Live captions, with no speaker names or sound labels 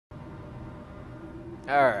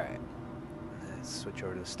Alright. Let's switch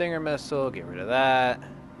over to the Stinger missile, get rid of that.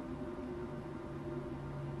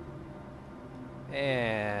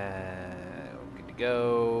 And good to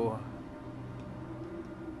go.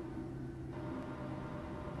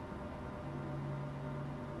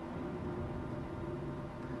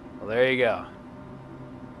 Well, there you go.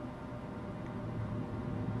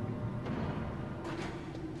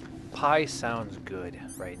 Pie sounds good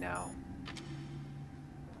right now.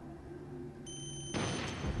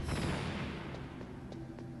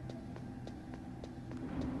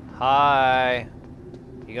 Hi.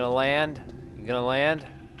 You gonna land? You gonna land?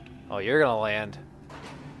 Oh, you're gonna land.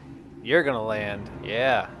 You're gonna land.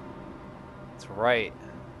 Yeah. That's right.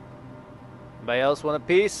 Anybody else want a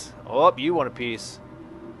piece? Oh, you want a piece.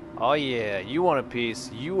 Oh, yeah. You want a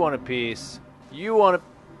piece. You want a piece. You want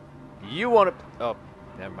a... You want a... Oh,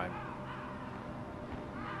 never mind.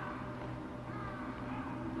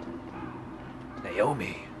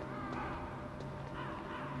 Naomi.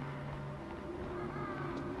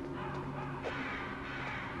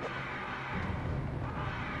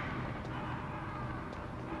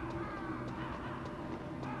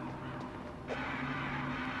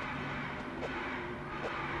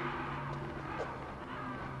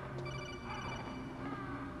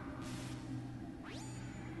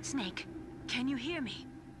 Snake, can you hear me?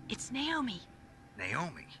 It's Naomi.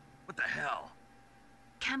 Naomi? What the hell?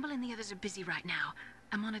 Campbell and the others are busy right now.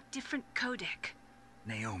 I'm on a different codec.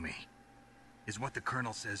 Naomi, is what the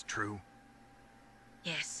Colonel says true?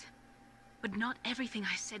 Yes, but not everything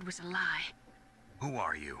I said was a lie. Who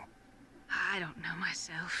are you? I don't know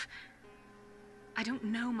myself. I don't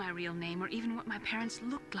know my real name or even what my parents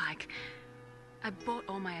looked like. I bought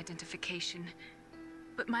all my identification.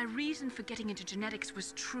 But my reason for getting into genetics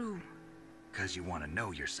was true. 'Cause you want to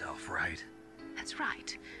know yourself, right? That's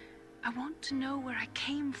right. I want to know where I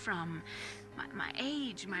came from. My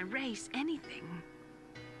age, my race, anything.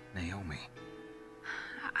 Naomi.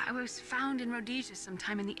 I was found in Rhodesia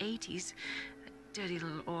sometime in the 80s. A dirty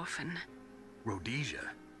little orphan.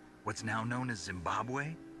 Rhodesia? What's now known as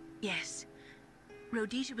Zimbabwe? Yes.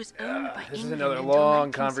 Rhodesia was owned by This is England another until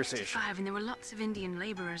long 1965, conversation. and there were lots of Indian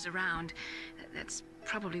laborers around. That's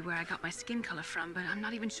probably where I got my skin color from, but I'm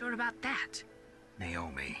not even sure about that.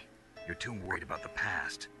 Naomi, you're too worried about the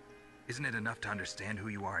past. Isn't it enough to understand who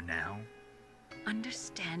you are now?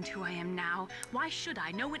 Understand who I am now? Why should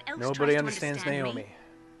I? No one else Nobody tries to understands understand Naomi. me.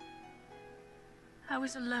 I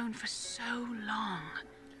was alone for so long,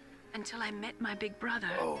 until I met my big brother.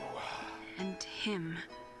 Oh. And him.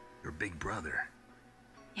 Your big brother.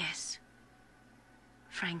 Yes.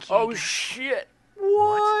 Frank Oh, Yeager. shit.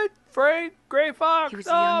 What? Frank, Gray Fox. He was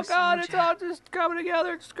a Oh, young God, it's soldier. all just coming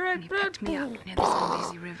together. It's great. And he picked me up near the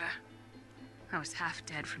Zambezi River. I was half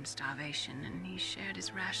dead from starvation, and he shared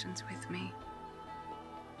his rations with me.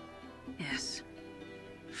 Yes.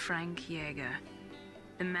 Frank Yeager.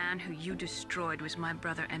 The man who you destroyed was my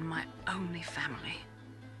brother and my only family.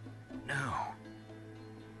 No.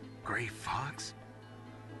 Gray Fox?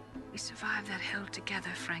 We survived that hell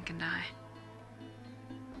together, Frank and I.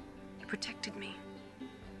 He protected me.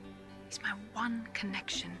 He's my one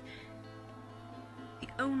connection. The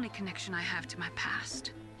only connection I have to my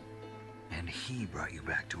past. And he brought you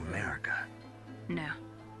back to America. No.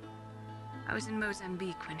 I was in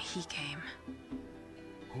Mozambique when he came.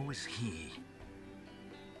 Who is he?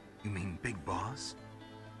 You mean Big Boss?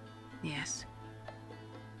 Yes.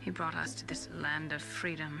 He brought us to this land of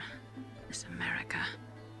freedom, this America.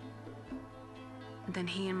 And then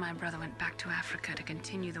he and my brother went back to Africa to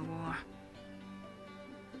continue the war.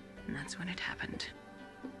 And that's when it happened.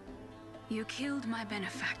 You killed my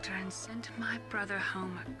benefactor and sent my brother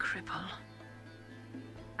home a cripple.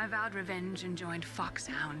 I vowed revenge and joined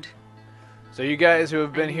Foxhound. So you guys who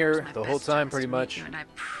have I been knew it was here my the whole best time chance pretty to meet much, you, and I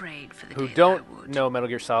prayed for the who day that I don't would. know Metal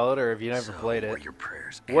Gear Solid, or if you never So, played were it, your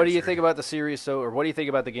prayers what do you answered? think about the series or what do you think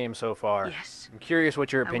about the game so far? Yes. I'm curious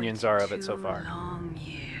what your I opinions waited are of it so 2 far. long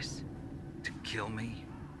years. To kill me?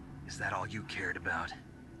 Is that all you cared about?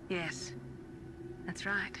 Yes. That's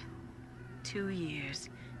right. 2 years.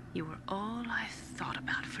 You were all I thought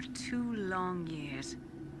about for 2 long years.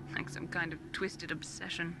 Like some kind of twisted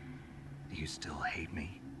obsession. Do you still hate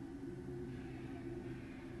me?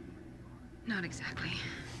 Not exactly.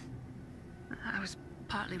 I was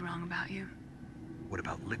partly wrong about you. What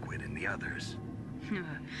about Liquid and the others?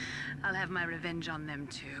 I'll have my revenge on them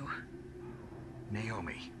too.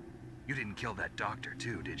 Naomi, you didn't kill that doctor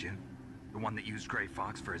too, did you? The one that used Gray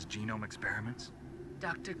Fox for his genome experiments?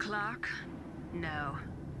 Dr. Clark? No.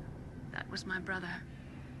 That was my brother.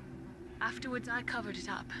 Afterwards, I covered it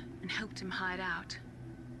up and helped him hide out.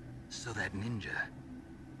 So that ninja,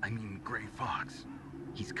 I mean Gray Fox,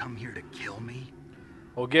 He's come here to kill me?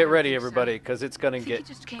 Well, get don't ready, think so. everybody, because it's gonna I think he get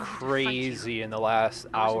just came here to fight crazy you. in the last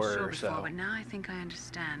I wasn't hour sure or before, so. but now I think I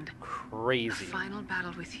understand. A Crazy. final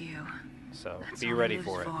battle with you. So That's be all ready he lives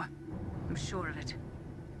for it. I'm sure of it.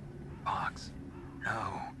 Fox,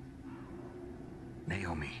 no.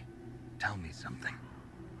 Naomi, tell me something.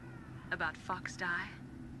 About Fox Die?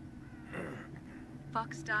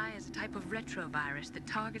 Fox Die is a type of retrovirus that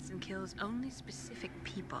targets and kills only specific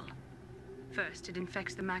people. First, it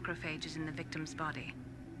infects the macrophages in the victim's body.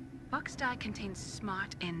 Fox Die contains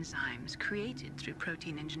smart enzymes created through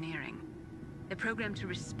protein engineering. They're programmed to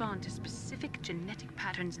respond to specific genetic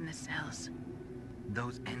patterns in the cells.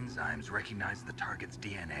 Those enzymes recognize the target's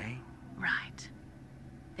DNA? Right.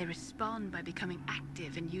 They respond by becoming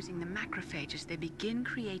active and using the macrophages. They begin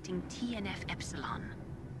creating TNF-epsilon.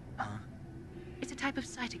 Huh? It's a type of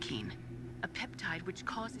cytokine, a peptide which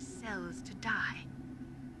causes cells to die.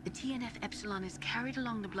 The TNF-epsilon is carried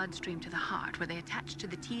along the bloodstream to the heart, where they attach to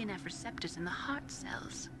the TNF receptors in the heart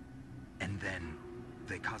cells. And then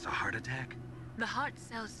they cause a heart attack? The heart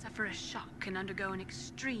cells suffer a shock and undergo an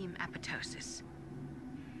extreme apoptosis.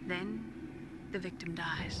 Then, the victim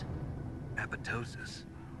dies. Apoptosis?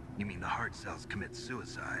 You mean the heart cells commit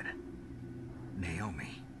suicide?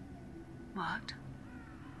 Naomi, What?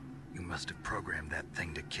 you must have programmed that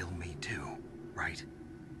thing to kill me too, right?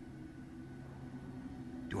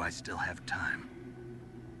 Do I still have time?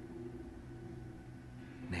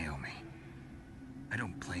 Naomi, I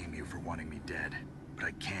don't blame you for wanting me dead, but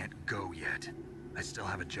I can't go yet. I still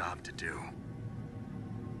have a job to do.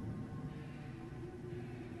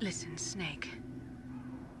 Listen, Snake.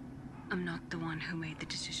 I'm not the one who made the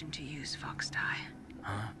decision to use Fox Die.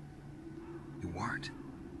 Huh? You weren't?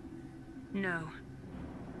 No.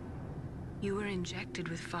 You were injected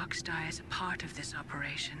with Fox Die as a part of this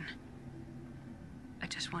operation. I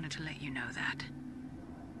just wanted to let you know that.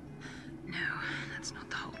 No, that's not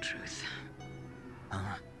the whole truth.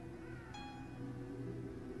 Huh?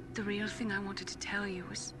 The real thing I wanted to tell you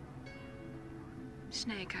was...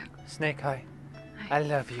 Snake, Snake, hi. I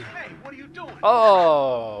love you. Hey, what are you doing?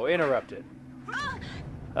 Oh, interrupted.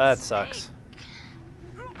 That sucks.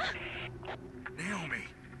 Naomi!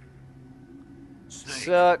 Snake,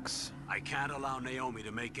 Sucks. I can't allow Naomi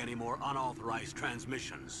to make any more unauthorized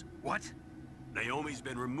transmissions. What? Naomi's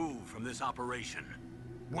been removed from this operation.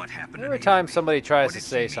 What happened Every to time Naomi? somebody tries What to did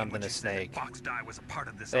say you mean something when to you said that Snake, Fox Die was a part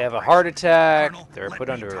of this they have a operation? heart attack, Colonel, they're let put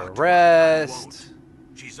me under talk to her. I arrest. won't.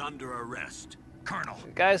 She's under arrest. Colonel,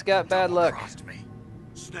 The guy's got bad luck. double-crossed me.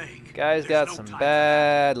 Snake, Guy's there's got no some time for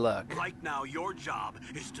bad luck. that. Right now, your job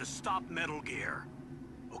is to stop Metal Gear.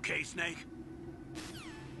 Okay, Snake?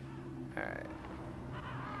 Alright.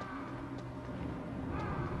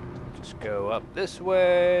 Just go up this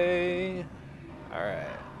way.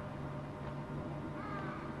 Alright.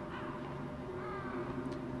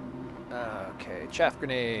 Okay, chaff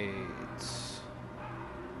grenades.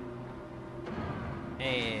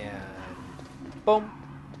 And boom.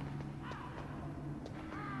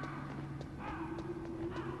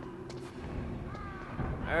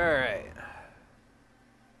 Alright.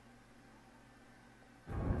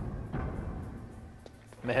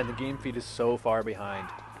 Man, the game feed is so far behind.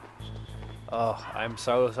 Oh, I'm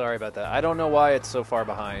so sorry about that. I don't know why it's so far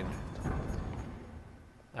behind.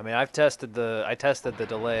 I mean, I tested the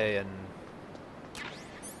delay and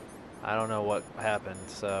I don't know what happened,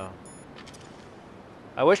 so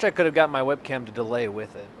I wish I could have got my webcam to delay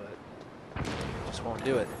with it, but it just won't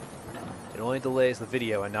do it. It only delays the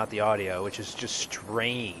video and not the audio, which is just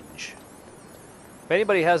strange. If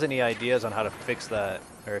anybody has any ideas on how to fix that,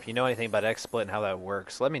 or if you know anything about XSplit and how that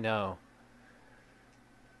works, let me know.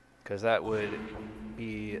 Because that would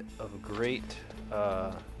be of great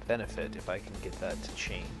benefit if I can get that to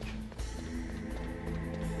change.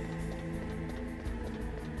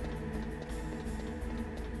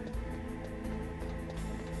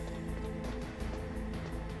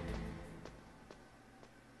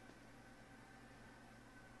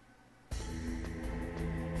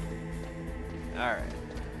 Alright.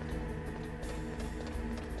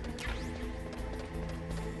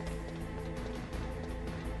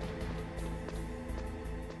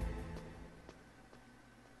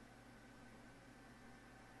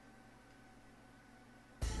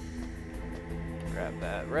 Grab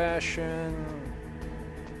that ration.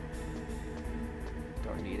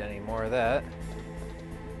 Don't need any more of that.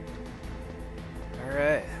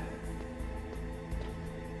 Alright.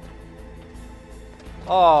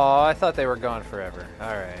 Oh, I thought they were gone forever.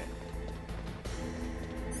 Alright.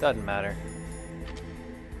 Doesn't matter.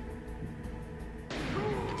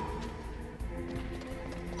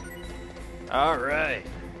 Alright.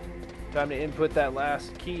 Time to input that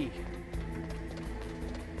last key.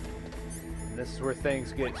 And this is where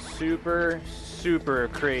things get super, super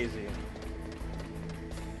crazy.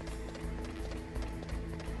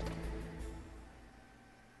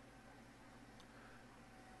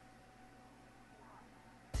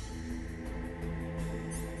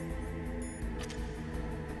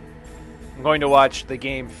 I'm going to watch the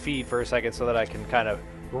game feed for a second so that I can kind of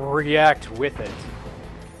react with it.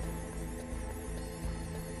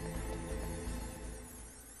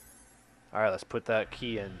 Alright, let's put that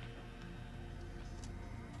key in.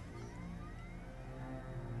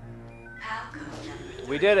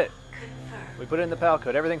 We did it! We put it in the PAL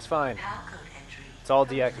code. Everything's fine. It's all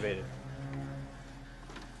deactivated.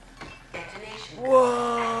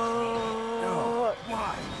 Whoa!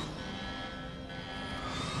 Why?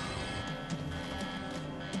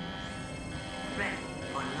 Ready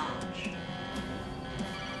for launch.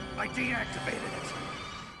 I deactivated it.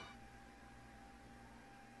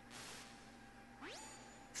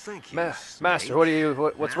 Thank you, Master, what are you?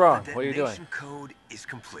 What's Now wrong? the What are you doing? detonation code is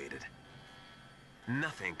completed.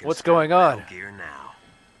 Nothing can What's stop going on? Metal Gear now.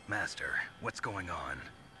 Master, what's going on?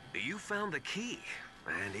 You found the key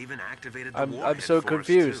and even activated the I'm warhead so for us,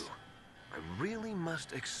 confused. too. I really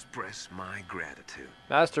must express my gratitude.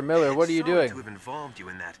 Master Miller, what are you Sorry doing? to have involved you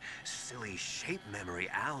in that silly shape memory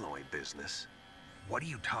alloy business. What are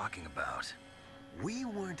you talking about? We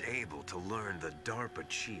weren't able to learn the DARPA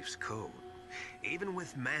chief's code. Even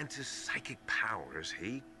with Mantis' psychic powers,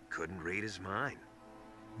 he couldn't read his mind.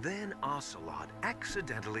 Then Ocelot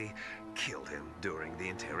accidentally killed him during the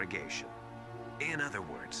interrogation. In other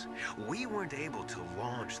words, we weren't able to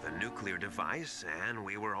launch the nuclear device, and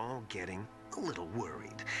we were all getting a little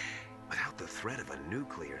worried. Without the threat of a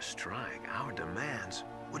nuclear strike, our demands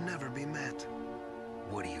would never be met.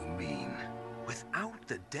 What do you mean? Without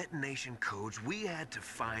the detonation codes, we had to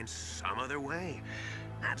find some other way.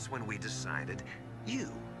 That's when we decided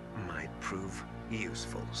you might prove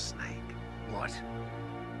useful, Snake. What?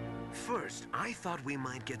 First, I thought we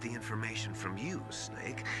might get the information from you,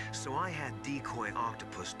 Snake, so I had Decoy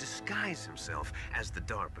Octopus disguise himself as the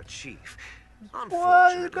DARPA chief.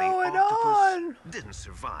 Unfortunately, going Octopus on? didn't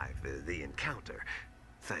survive the encounter,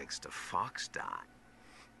 thanks to Fox Dot.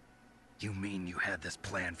 You mean you had this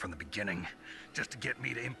plan from the beginning, just to get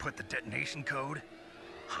me to input the detonation code?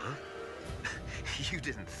 Huh? You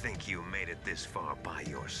didn't think you made it this far by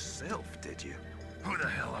yourself, did you? Who the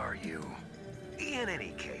hell are you? In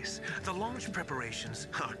any case, the launch preparations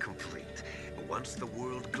are complete. Once the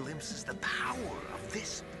world glimpses the power of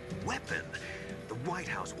this weapon, the White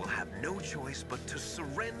House will have no choice but to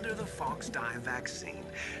surrender the Fox Dye vaccine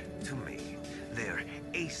to me. Their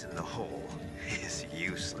ace in the hole is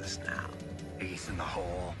useless now. Ace in the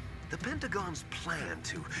hole? The Pentagon's plan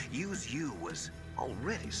to use you was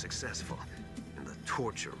already successful in the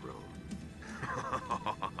torture room.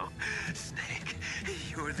 Snake,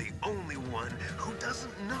 you're the only one who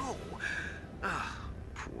doesn't know. Ah,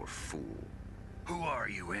 poor fool. Who are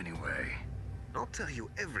you anyway? I'll tell you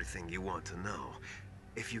everything you want to know.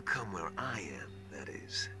 If you come where I am, that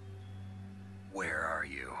is. Where are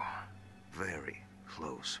you? Very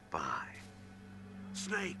close by.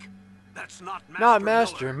 Snake, that's not Master Not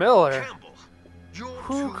Master Miller. Campbell, you're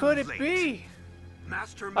Who too could it late. be?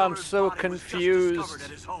 Master I'm Miller's so body was just confused. discovered at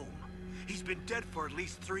his home. He's been dead for at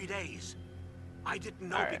least 3 days. I didn't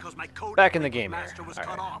know All right. because my code Back in the with game Master here. was All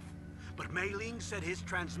cut right. off. But Mei Ling said his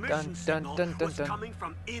transmission Dun, signal dun, dun, was dun. coming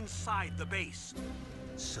from inside the base.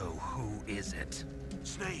 So who is it?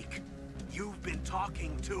 Snake, you've been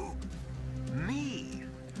talking to me,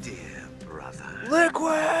 dear brother.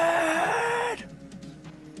 Liquid!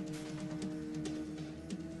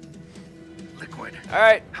 Liquid.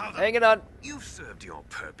 Alright, How the- hang it on. You've served your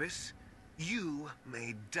purpose. You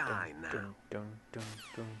may die now. Dun, dun, dun,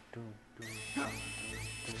 dun, dun, dun, dun, dun,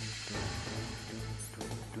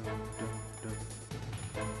 dun, dun, dun, dun.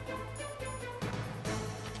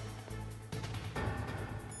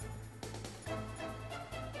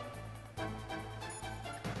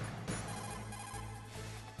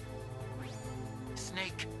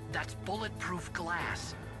 Snake, that's bulletproof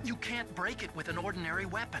glass. You can't break it with an ordinary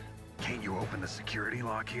weapon. Can't you open the security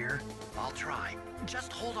lock here? I'll try.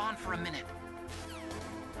 Just hold on for a minute.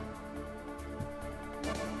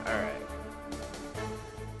 Alright.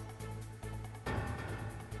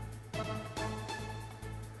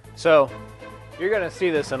 So, you're going to see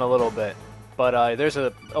this in a little bit, but there's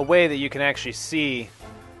a way that you can actually see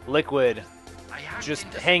Liquid I hacked just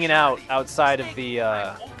into hanging out security. outside of Snake, the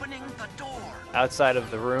I'm opening the door. outside of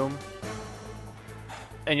the room,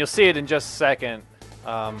 and you'll see it in just a second,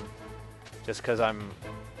 just because I'm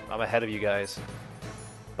ahead of you guys.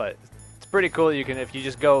 But pretty cool. You can, if you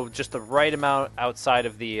just go just the right amount outside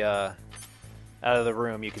of the out of the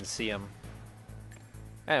room, you can see them.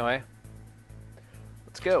 Anyway,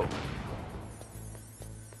 let's go.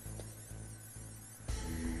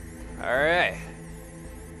 All right,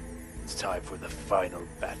 it's time for the final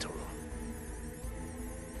battle.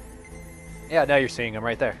 Yeah, now you're seeing them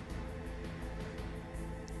right there.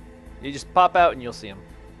 You just pop out and you'll see them,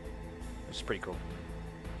 which is pretty cool.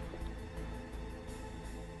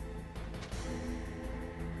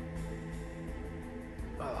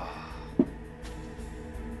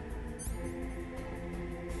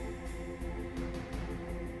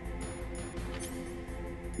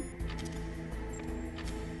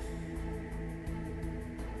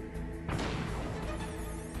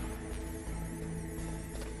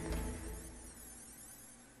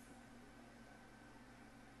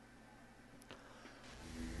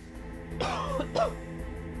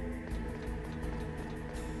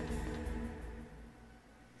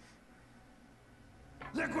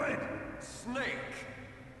 Liquid! Snake!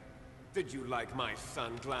 Did you like my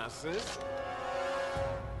sunglasses?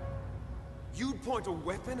 You'd point a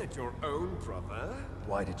weapon at your own brother?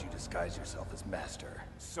 Why did you disguise yourself as Master?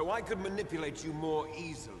 So I could manipulate you more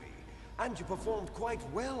easily. And you performed quite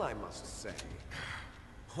well, I must say.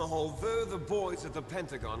 Although the boys at the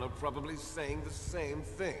Pentagon are probably saying the same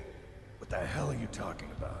thing. What the hell are you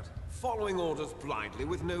talking about? Following orders blindly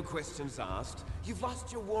with no questions asked, you've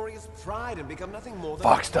lost your warrior's pride and become nothing more than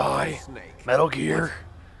Fox a die. snake. Metal Gear.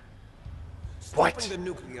 Stopping the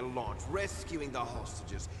nuclear launch, rescuing the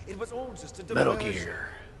hostages, it was all just a Metal diversion. Gear.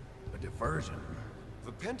 A diversion?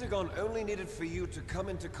 The Pentagon only needed for you to come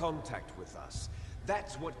into contact with us.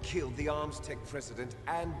 That's what killed the Arms Tech president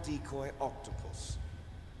and decoy octopus.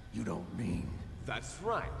 You don't mean... That's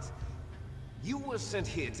right. You were sent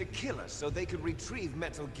here to kill us so they could retrieve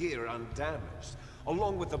Metal Gear undamaged,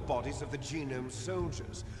 along with the bodies of the Genome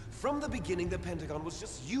soldiers. From the beginning, the Pentagon was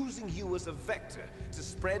just using you as a vector to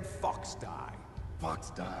spread Fox dye.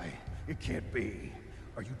 Fox die? It can't be.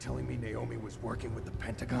 Are you telling me Naomi was working with the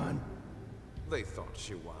Pentagon? They thought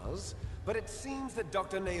she was, but it seems that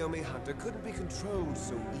Dr. Naomi Hunter couldn't be controlled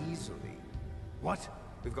so easily. What?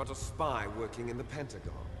 We've got a spy working in the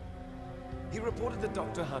Pentagon. He reported that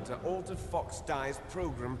Dr. Hunter altered Fox Dye's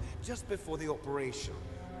program just before the operation,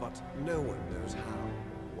 but no one knows how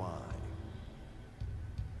or why.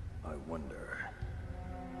 I wonder...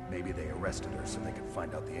 Maybe they arrested her so they could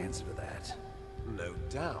find out the answer to that. No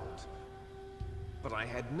doubt. But I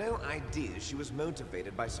had no idea she was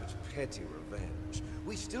motivated by such petty revenge.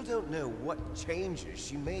 We still don't know what changes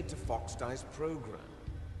she made to Fox Dye's program.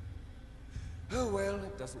 Oh well,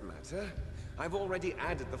 it doesn't matter. I've already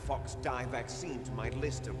added the Fox Dye vaccine to my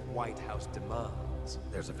list of White House demands.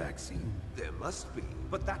 There's a vaccine? There must be,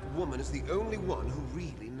 but that woman is the only one who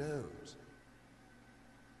really knows.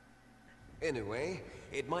 Anyway,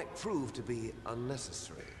 it might prove to be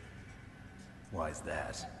unnecessary. Why's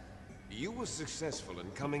that? You were successful in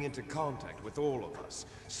coming into contact with all of us,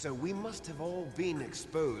 so we must have all been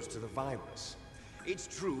exposed to the virus. It's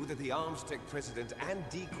true that the Arms Tech president and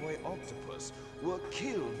decoy octopus were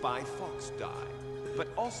killed by Fox Dye, but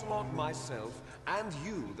Ocelot, myself, and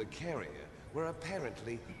you, the carrier, were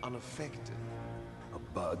apparently unaffected. A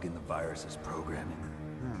bug in the virus's programming?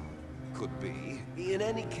 Could be. In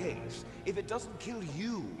any case, if it doesn't kill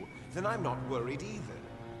you, then I'm not worried either.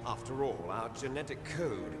 After all, our genetic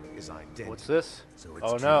code is identical. What's this? So it's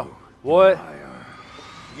Oh true. no. You What? and I are...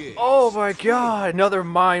 Yes. Oh my god, another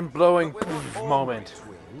mind-blowing But we're not all moment.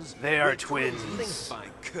 twins. They are We're twins. linked by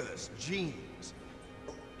cursed genes.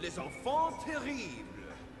 Les enfants terribles.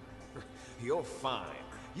 You're fine.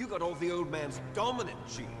 You got all the old man's dominant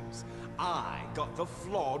genes. I got the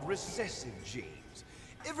flawed recessive genes.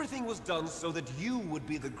 Everything was done so that you would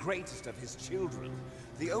be the greatest of his children.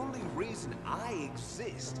 The only reason I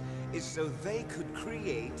exist is so they could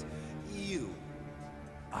create you.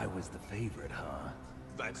 I was the favorite, huh?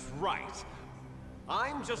 That's right.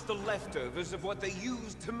 I'm just the leftovers of what they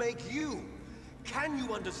used to make you. Can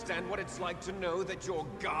you understand what it's like to know that you're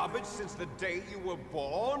garbage since the day you were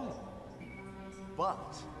born?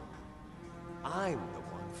 But I'm the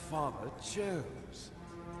one Father chose.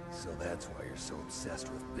 So that's why you're so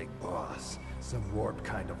obsessed with Big Boss. Some warped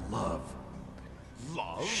kind of love.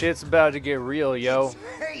 Love? Shit's about to get real, yo. It's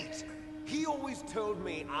hate! He always told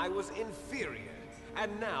me I was inferior.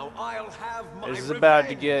 And now I'll have my This is revenge. about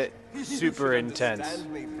to get You super should intense.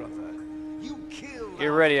 understand me, brother. You killed Get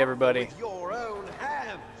our ready, father everybody. with your own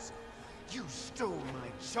hands. You stole my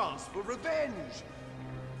chance for revenge.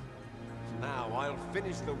 Now I'll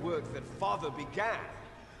finish the work that Father began.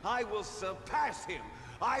 I will surpass him.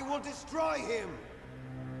 I will destroy him.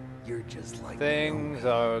 You're just like Things Naomi.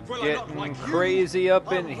 are Well, I'm not getting like you. crazy up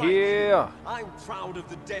in Unlike here. you, I'm proud of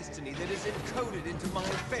the destiny that is encoded into my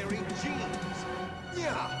very genes.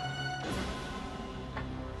 Yeah.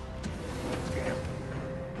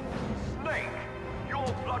 Snake, your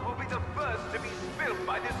blood will be the first to be spilled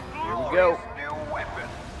by this we glorious go. new weapon.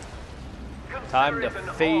 Time Consider to it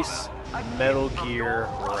an face honor, a Metal gift from Gear your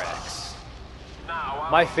brother. Rex. Now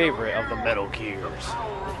My I'll show favorite of the you Metal the Gears.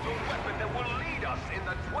 power of the weapon that will lead us in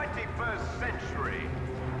the 21st century.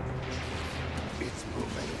 It's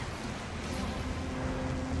moving.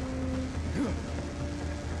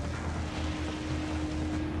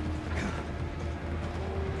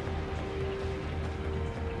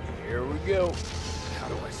 Here we go. How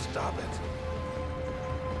do I stop it?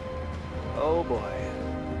 Oh boy.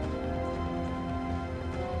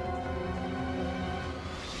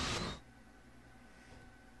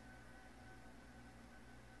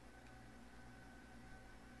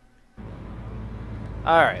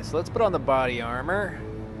 Alright, so let's put on the body armor.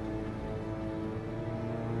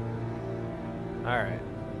 Alright.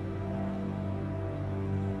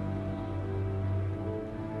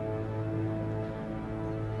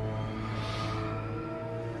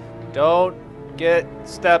 Don't get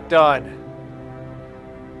stepped on.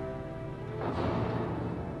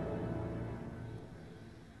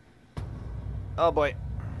 Oh boy.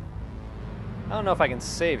 I don't know if I can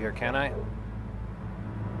save here, can I?